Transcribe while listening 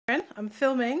I'm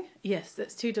filming. Yes,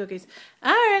 that's 2 doggies.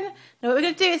 Arran, now what we're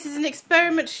going to do is an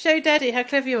experiment to show Daddy how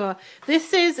clever you are.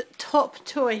 This is top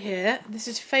toy here. This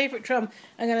is favourite drum.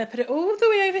 I'm going to put it all the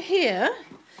way over here.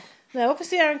 Now,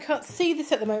 obviously Arran can't see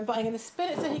this at the moment, but I'm going to spin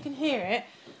it so he can hear it.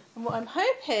 And what I'm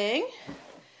hoping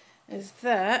is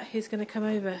that he's going to come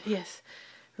over. Yes.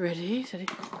 Ready? Steady.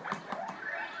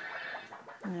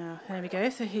 Now, there we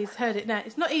go. So he's heard it. Now,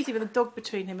 it's not easy with a dog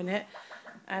between him and it.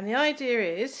 And the idea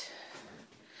is,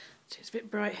 it's a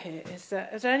bit bright here, is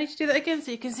that I need to do that again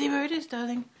so you can see where it is,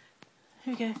 darling.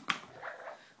 Here we go.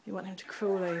 We want him to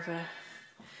crawl over.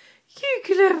 You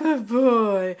clever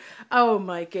boy. Oh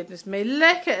my goodness me.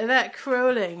 Look at that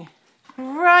crawling.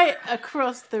 Right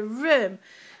across the room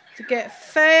to get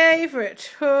favourite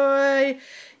toy.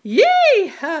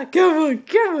 Yay! Come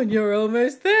on, you're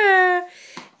almost there.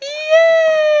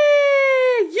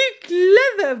 Yay! You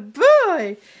clever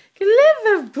boy.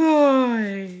 Clever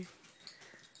boy.